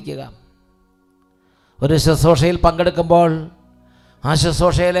അനുഗ്രഹം ചോദിക്കുക. ഒരു ശുശ്രൂഷയിൽ പങ്കെടുക്കുമ്പോൾ ആ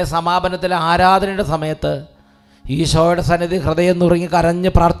ശുശ്രൂഷയിലെ സമാപനത്തിലെ ആരാധനയുടെ സമയത്ത് ഈശോയുടെ സന്നിധി ഹൃദയം നുറുങ്ങി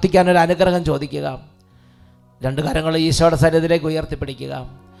കരഞ്ഞ് പ്രാർത്ഥിക്കാനൊരു അനുഗ്രഹം ചോദിക്കുക. 2 കരങ്ങൾ ഈശോയുടെ സന്നിധിയിലേക്ക് ഉയർത്തിപ്പിടിക്കുക.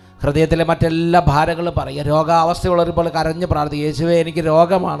 ഹൃദയത്തിലെ മറ്റെല്ലാ ഭാരങ്ങളും പറയുക. രോഗാവസ്ഥയുള്ളവർ കരഞ്ഞ് പ്രാർത്ഥിക്കുക. യേശുവേ, എനിക്ക്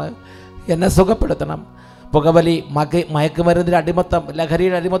രോഗമാണ്, എന്നെ സുഖപ്പെടുത്തണം. പുകവലി, മയക്കുമരുന്നിൻ്റെ അടിമത്തം,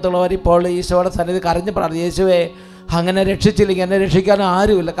 ലഹരിയുടെ അടിമത്തമുള്ളവർ ഇപ്പോൾ ഈശോയുടെ സന്നിധി കരഞ്ഞ് പ്രാർത്ഥിക്കുക. യേശുവേ, അങ്ങനെ രക്ഷിച്ചില്ലെങ്കിൽ എന്നെ രക്ഷിക്കാൻ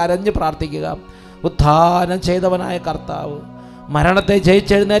ആരുമില്ല. കരഞ്ഞ് പ്രാർത്ഥിക്കുക. ഉത്ഥാനം ചെയ്തവനായ കർത്താവ്, മരണത്തെ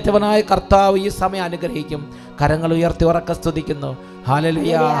ജയിച്ചെഴുന്നേറ്റവനായ കർത്താവ് ഈ സമയം അനുഗ്രഹിക്കും. കരങ്ങൾ ഉയർത്തി ഉറക്കെ സ്തുതിക്കുന്നു.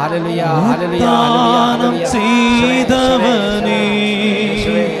 ഹല്ലേലൂയ, ഹല്ലേലൂയ, ഹല്ലേലൂയ, ചെയ്തവനേ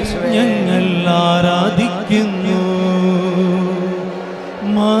ഞങ്ങൾ ആരാധിക്കുന്നു.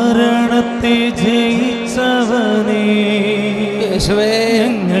 മരണത്തെ ജയിച്ചവനേ യേശുവേ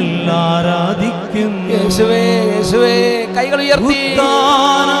ഞങ്ങൾ ആരാധിക്കുന്നു. യേശുവേ യേശുവേ കൈകൾ ഉയർത്തി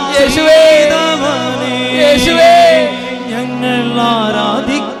ഉദ്ധാനം യേശുവേ ചെയ്തവനേ, യേശുവേ ഞങ്ങൾ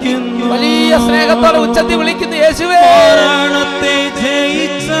ആരാധിക്കുന്നു. വലിയ സ്നേഹത്തോടെ ഉച്ചത്തിൽ വിളിക്കുന്നു യേശുവേ. മരണത്തെ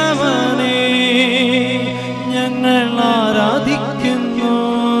ജയിച്ചവനേ, ഞങ്ങൾ ആരാധിക്കുന്നു.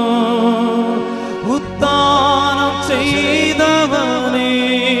 ഉദ്ധാനം ചെയ്തവനേ,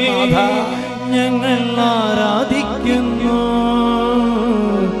 ഞങ്ങൾ ആരാധിക്കുന്നു.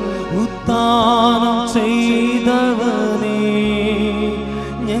 ഉദ്ധാനം ചെയ്തവനേ,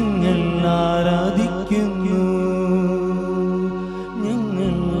 ഞങ്ങൾ ആരാധിക്കുന്നു.